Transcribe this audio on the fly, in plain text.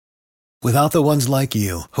Without the ones like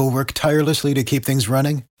you, who work tirelessly to keep things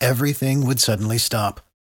running, everything would suddenly stop.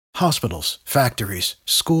 Hospitals, factories,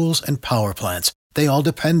 schools, and power plants, they all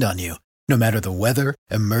depend on you. No matter the weather,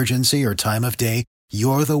 emergency, or time of day,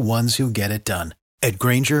 you're the ones who get it done. At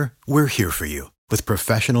Grainger, we're here for you with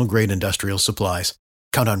professional-grade industrial supplies.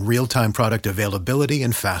 Count on real-time product availability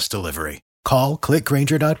and fast delivery. Call,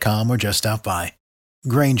 clickgrainger.com, or just stop by.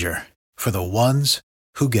 Grainger, for the ones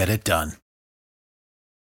who get it done.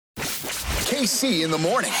 KC in the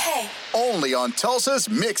morning. Hey. Only on Tulsa's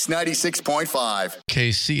Mix 96.5.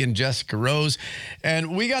 KC and Jessica Rose.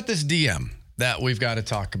 And we got this DM that we've got to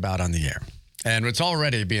talk about on the air. And it's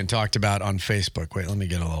already being talked about on Facebook. Wait, let me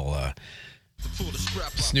get a little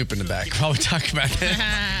snoop in the back while we talk about it.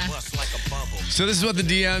 So this is what the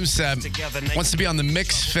DM said. Wants to be on the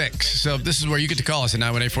Mix Fix. So this is where you get to call us at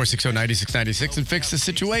 918-460-9696 and fix the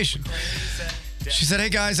situation. She said, hey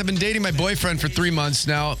guys, I've been dating my boyfriend for 3 months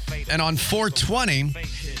now, and on 420,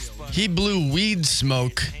 he blew weed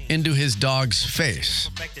smoke into his dog's face.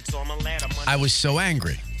 I was so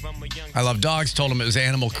angry. I love dogs, told him it was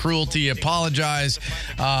animal cruelty, apologized,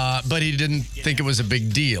 but he didn't think it was a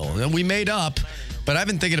big deal. And we made up, but I've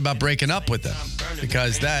been thinking about breaking up with him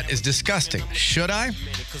because that is disgusting. Should I?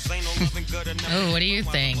 Oh, what do you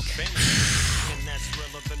think?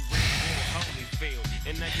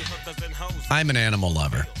 I'm an animal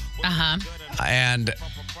lover. Uh-huh. And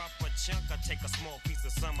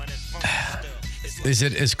is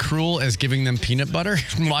it as cruel as giving them peanut butter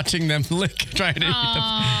and watching them lick, trying to eat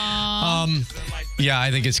them? Yeah,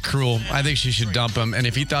 I think it's cruel. I think she should dump him. And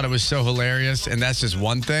if he thought it was so hilarious and that's just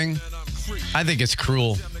one thing, I think it's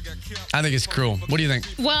cruel. I think it's cruel. What do you think?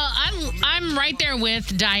 Well, I'm right there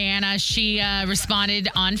with Diana. She responded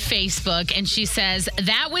on Facebook, and she says,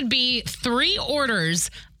 that would be 3 orders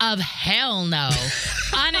of hell no.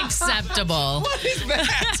 Unacceptable. What is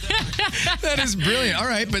that? That is brilliant. All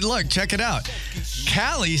right, but look, check it out.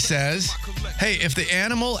 Callie says, hey, if the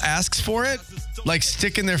animal asks for it, like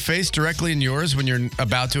sticking their face directly in yours when you're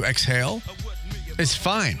about to exhale, it's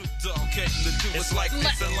fine.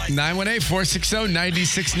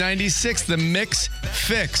 918-460-9696. The Mix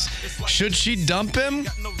Fix. Should she dump him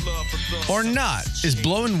or not? Is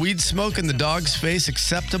blowing weed smoke in the dog's face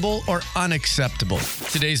acceptable or unacceptable?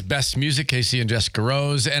 Today's best music, KC and Jessica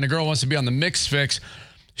Rose. And a girl wants to be on the Mix Fix.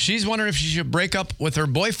 She's wondering if she should break up with her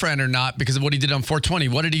boyfriend or not because of what he did on 420.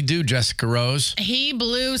 What did he do, Jessica Rose? He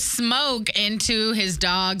blew smoke into his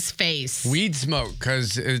dog's face. Weed smoke,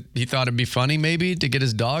 because he thought it'd be funny maybe to get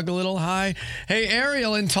his dog a little high. Hey,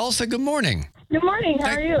 Ariel in Tulsa, good morning. Good morning.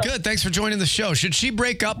 How are you? Good. Thanks for joining the show. Should she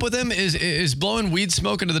break up with him? Is blowing weed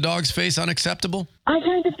smoke into the dog's face unacceptable? I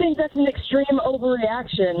kind of think that's an extreme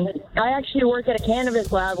overreaction. I actually work at a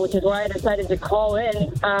cannabis lab, which is why I decided to call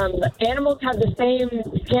in. Animals have the same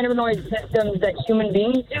cannabinoid systems that human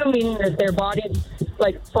beings do, meaning that their bodies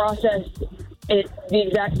process it the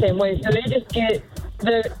exact same way. So they just get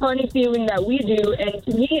the funny feeling that we do. And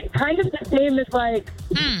to me, it's kind of the same as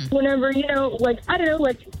whenever, I don't know,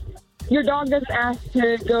 your dog doesn't ask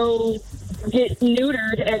to go get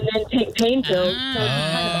neutered and then take pain pills. So it's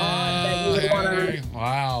kind of odd that you would want to...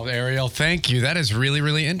 Wow, Ariel, thank you. That is really,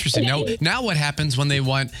 really interesting. Now what happens when they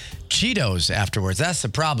want Cheetos afterwards? That's the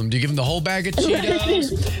problem. Do you give them the whole bag of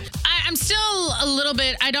Cheetos? I'm still a little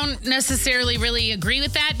bit, I don't necessarily really agree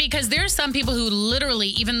with that because there are some people who literally,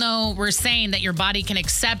 even though we're saying that your body can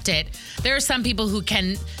accept it, there are some people who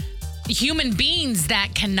can... Human beings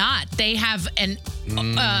that cannot. They have an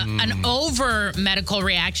over medical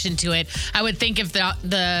reaction to it. I would think if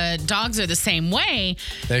the dogs are the same way,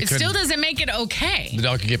 still doesn't make it okay. The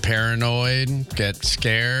dog could get paranoid, get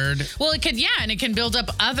scared. Well, it could, and it can build up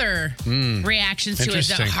other reactions to it.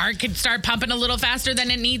 The heart could start pumping a little faster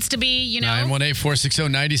than it needs to be,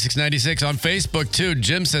 918-460-9696 on Facebook, too.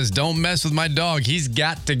 Jim says, don't mess with my dog. He's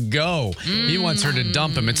got to go. He wants her to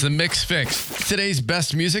dump him. It's the Mix Fix. Today's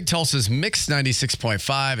best music, Tulsa's Mix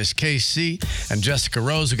 96.5 is KC and Jessica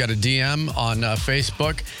Rose. We got a DM on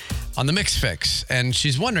Facebook on the Mix Fix, and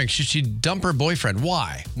she's wondering, should she dump her boyfriend?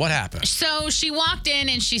 Why? What happened? So she walked in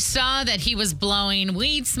and she saw that he was blowing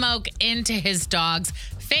weed smoke into his dog's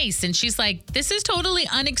face, and she's like, this is totally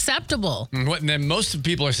unacceptable. And then most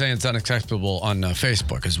people are saying it's unacceptable on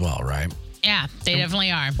Facebook as well, right? Yeah, they definitely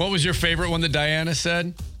are. What was your favorite one that Diana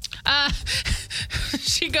said?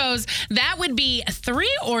 She goes, that would be 3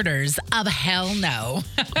 orders of hell no.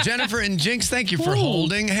 Jennifer and Jinx, thank you for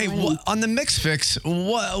holding. Hey, on the Mix Fix,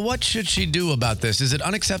 what should she do about this? Is it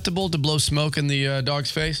unacceptable to blow smoke in the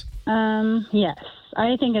dog's face? Yes.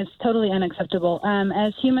 I think it's totally unacceptable.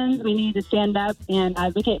 As humans, we need to stand up and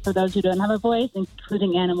advocate for those who don't have a voice,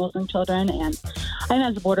 including animals and children. And I think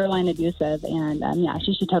that's borderline abusive. And yeah,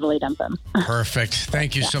 she should totally dump him. Perfect.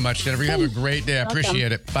 Thank you so much, Jennifer. You have a great day. I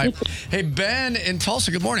appreciate it. Bye. Hey, Ben in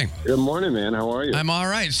Tulsa, good morning. Good morning, man. How are you? I'm all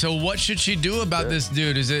right. So what should she do about this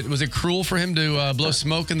dude? Was it cruel for him to blow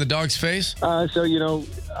smoke in the dog's face? So,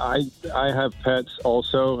 I have pets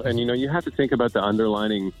also, and, you have to think about the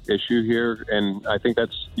underlining issue here. And I think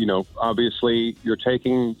that's, obviously you're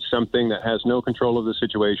taking something that has no control of the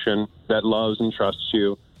situation, that loves and trusts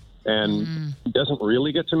you, and doesn't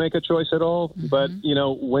really get to make a choice at all. But,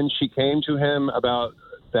 when she came to him about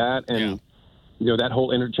that and, that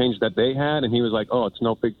whole interchange that they had, and he was like, oh, it's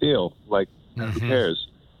no big deal. Like, who cares?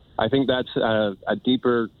 I think that's a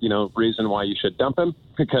deeper, reason why you should dump him,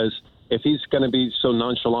 because if he's going to be so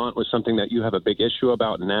nonchalant with something that you have a big issue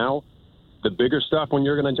about now, the bigger stuff when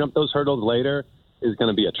you're going to jump those hurdles later is going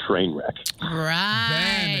to be a train wreck.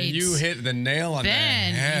 Right. Ben, you hit the nail on the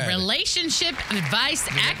head. Relationship advice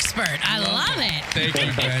expert. I love it. Thank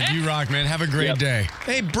you, Ben. You rock, man. Have a great day.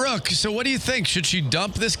 Hey, Brooke, so what do you think? Should she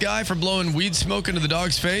dump this guy for blowing weed smoke into the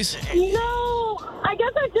dog's face? No, I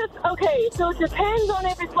guess okay, so it depends on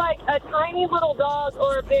if it's like a tiny little dog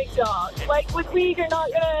or a big dog. Like with weed, you're not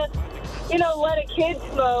going to, let a kid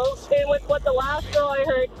smoke. And with what the last girl I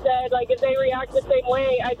heard said, like if they react the same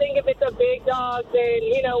way, I think if it's a big dog, then,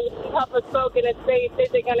 with some puff of smoke in its face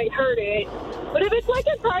isn't going to hurt it. But if it's like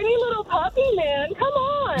a tiny little puppy, man, come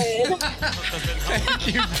on.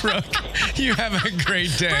 Thank you, Brooke. You have a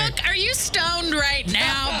great day. Brooke, are you stoned right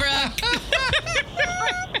now, Brooke?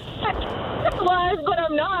 Was, but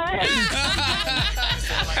I'm not.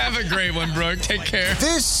 Have a great one, Brooke. Take care.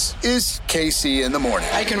 This is Casey in the Morning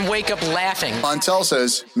I can wake up laughing on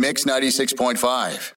Tulsa's Mix 96.5.